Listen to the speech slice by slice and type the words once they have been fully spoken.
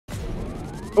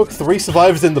Look, 3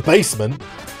 survivors in the basement.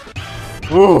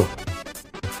 Ooh.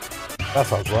 That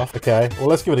sounds rough. Okay, well,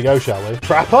 let's give it a go, shall we?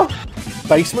 Trapper?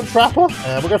 Basement trapper?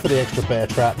 We'll go for the extra bear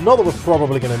trap. Not that we're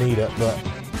probably going to need it, but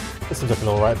this seems like an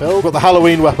alright build. We've got the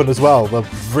Halloween weapon as well. The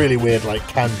really weird, like,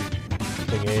 candy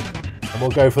thingy. And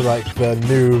we'll go for, like, the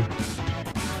new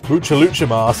Mucha Lucha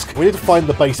mask. We need to find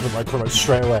the basement, like, pretty much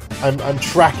straight away. I'm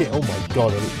tracking... Oh my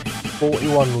god.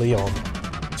 41 Leon.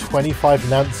 25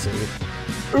 Nancy.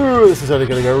 Ooh, this is only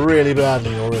going to go really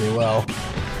badly or really well.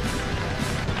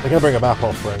 They're going to bring a map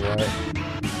offering, right?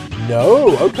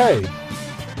 No? Okay.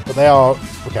 But they are...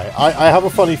 Okay, I have a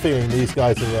funny feeling these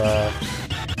guys are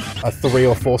a 3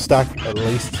 or 4 stack at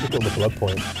least. Look at the blood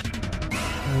point.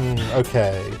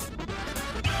 Okay.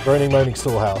 Groaning Moaning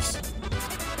Storehouse.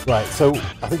 Right, so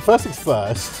I think first things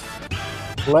first,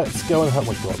 let's go and have...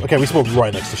 Oh my god. Okay, we spawned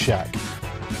right next to Shack.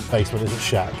 Basement isn't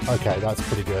Shack. Okay, that's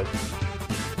pretty good.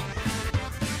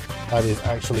 That is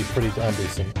actually pretty damn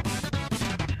decent.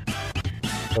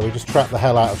 So we just trap the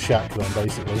hell out of Shack then,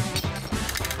 basically.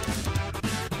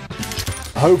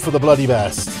 Hope for the bloody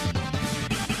best.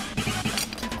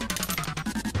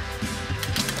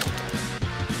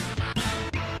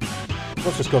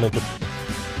 What's just gone into...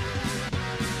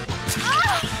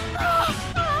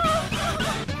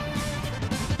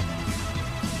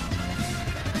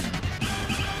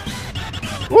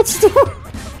 What's the...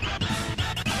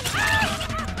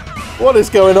 What is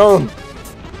going on?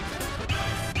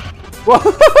 What?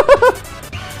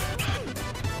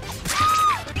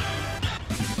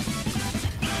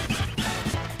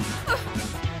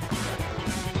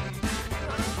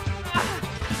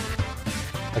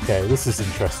 Okay, this is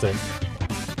interesting.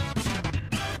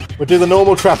 We'll do the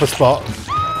normal trapper spot.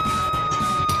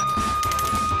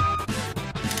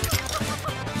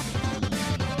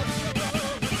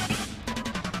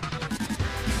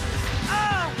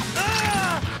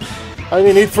 I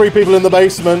only need 3 people in the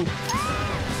basement.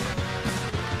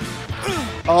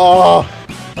 Oh,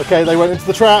 okay, they went into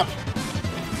the trap.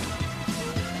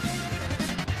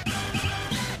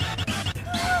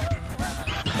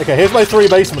 Okay, here's my 3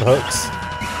 basement hooks.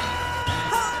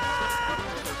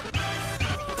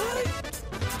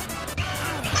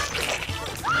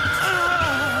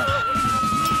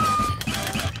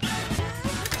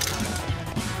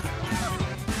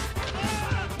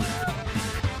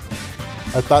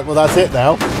 Well, that's it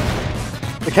now.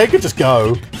 The cake could just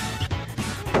go.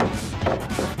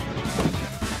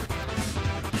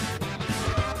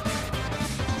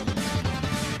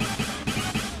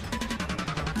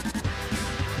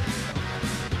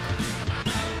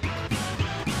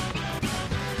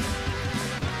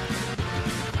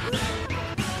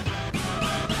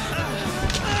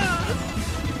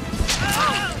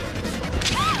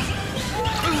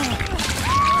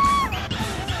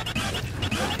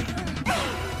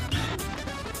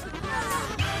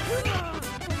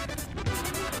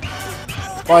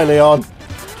 Bye, Leon.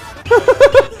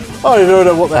 I don't even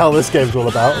know what the hell this game's all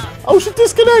about. Oh, she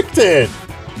disconnected!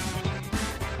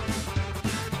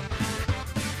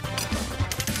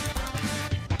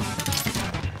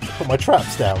 Put my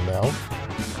traps down now.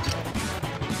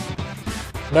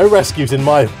 No rescues in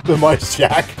my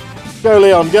shack. Go,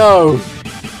 Leon, go!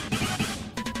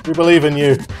 We believe in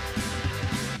you.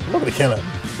 I'm not gonna kill him.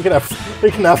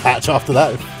 We can have Hatch after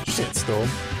that shitstorm.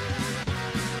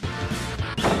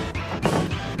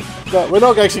 But we're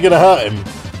not actually going to hurt him.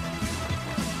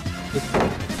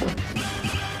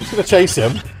 We're just going to chase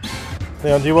him.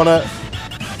 Leon, do you want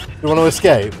to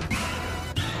escape?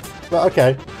 But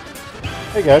okay.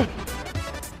 There you go.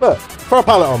 Look, throw a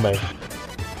pallet on me.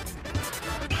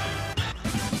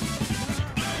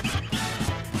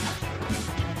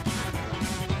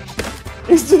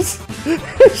 He's just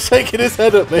shaking his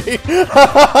head at me.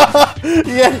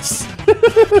 Yes.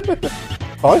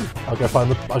 Fine. I'll go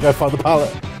find the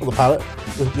pallet. Or the pallet.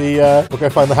 We'll go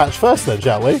find the hatch first then,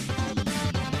 shall we?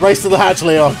 Race to the hatch,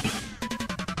 Leon.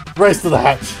 Race to the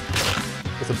hatch.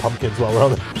 Get some pumpkins while we're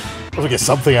on it. We'll get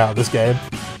something out of this game.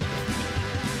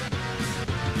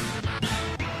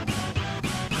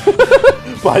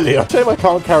 Bye, Leon. Shame I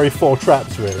can't carry 4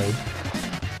 traps, really.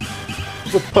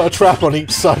 Just put a trap on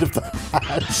each side of the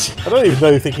hatch. I don't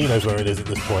even think he knows where it is at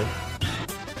this point.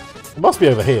 It must be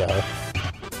over here.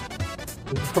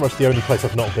 This is pretty much the only place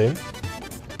I've not been.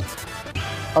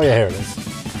 Oh yeah, here it is.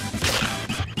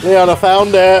 Leon, I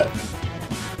found it!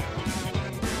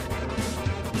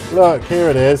 Look, here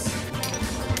it is.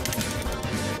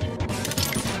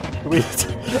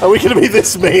 Are we gonna be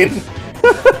this mean?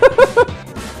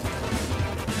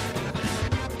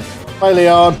 Bye,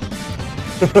 Leon.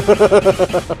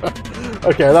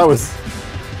 Okay, that was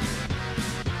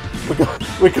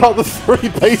We got the 3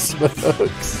 basement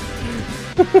hooks.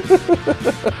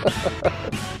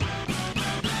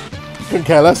 Couldn't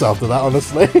care less after that,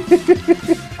 honestly.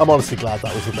 I'm honestly glad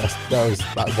that was the best.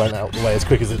 That went out the way as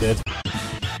quick as it did.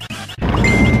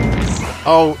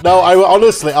 Oh, no,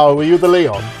 honestly, were you the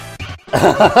Leon?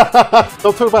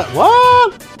 Don't talk about,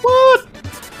 what? What?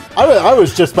 I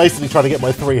was just basically trying to get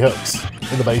my 3 hooks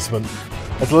in the basement.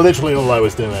 That's literally all I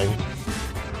was doing.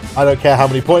 I don't care how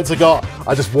many points I got,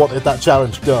 I just wanted that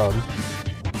challenge done.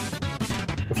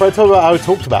 If I talk about how he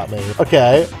talked about me,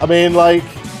 okay, I mean, like,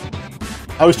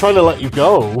 I was trying to let you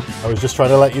go. I was just trying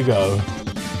to let you go.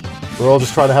 We're all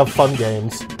just trying to have fun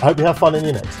games. I hope you have fun in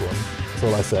your next one. That's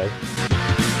all I say.